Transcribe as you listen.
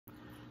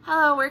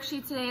Hello,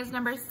 worksheet today is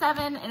number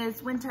 7. It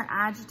is winter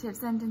adjective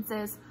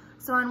sentences.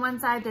 So on one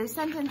side there's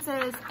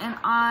sentences, and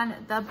on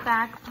the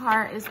back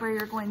part is where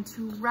you're going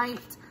to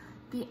write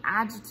the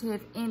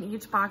adjective in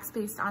each box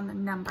based on the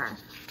number.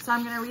 So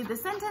I'm going to read the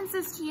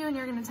sentences to you, and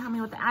you're going to tell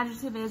me what the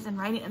adjective is and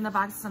write it in the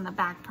boxes on the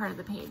back part of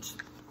the page.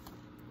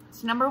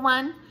 So number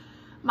 1,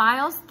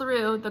 Miles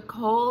threw the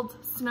cold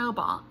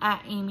snowball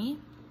at Amy.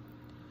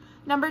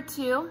 Number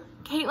 2,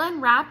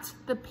 Caitlin wrapped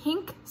the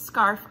pink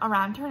scarf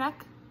around her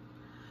neck.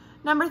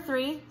 Number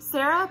 3,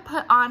 Sarah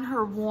put on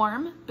her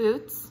warm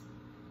boots.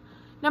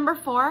 Number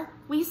 4,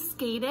 we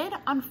skated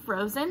on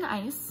frozen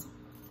ice.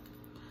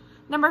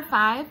 Number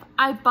 5,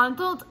 I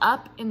bundled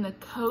up in the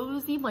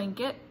cozy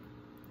blanket.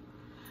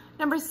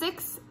 Number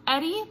 6,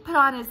 Eddie put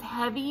on his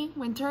heavy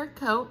winter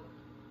coat.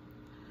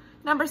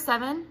 Number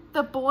 7,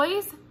 the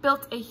boys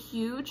built a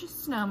huge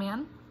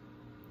snowman.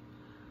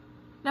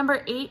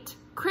 Number 8,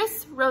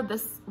 Chris rode the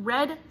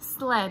red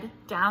sled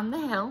down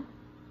the hill.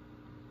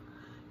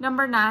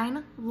 Number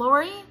 9,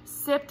 Lori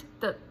sipped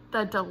the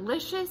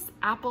delicious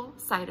apple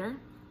cider.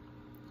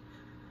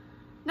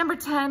 Number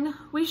 10,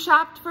 we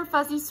shopped for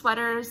fuzzy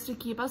sweaters to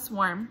keep us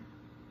warm.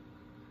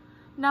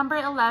 Number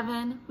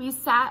 11, we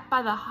sat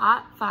by the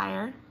hot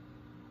fire.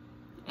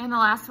 And the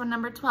last one,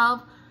 number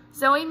 12,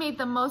 Zoe made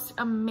the most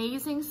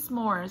amazing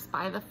s'mores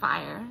by the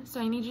fire.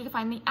 So I need you to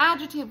find the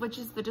adjective, which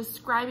is the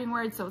describing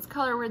word. So it's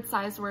color words,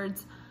 size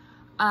words,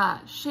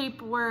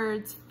 shape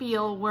words,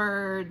 feel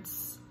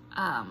words,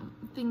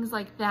 things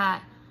like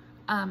that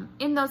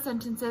in those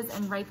sentences,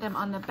 and write them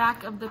on the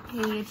back of the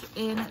page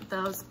in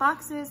those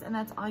boxes. And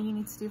that's all you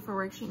need to do for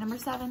worksheet number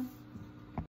 7.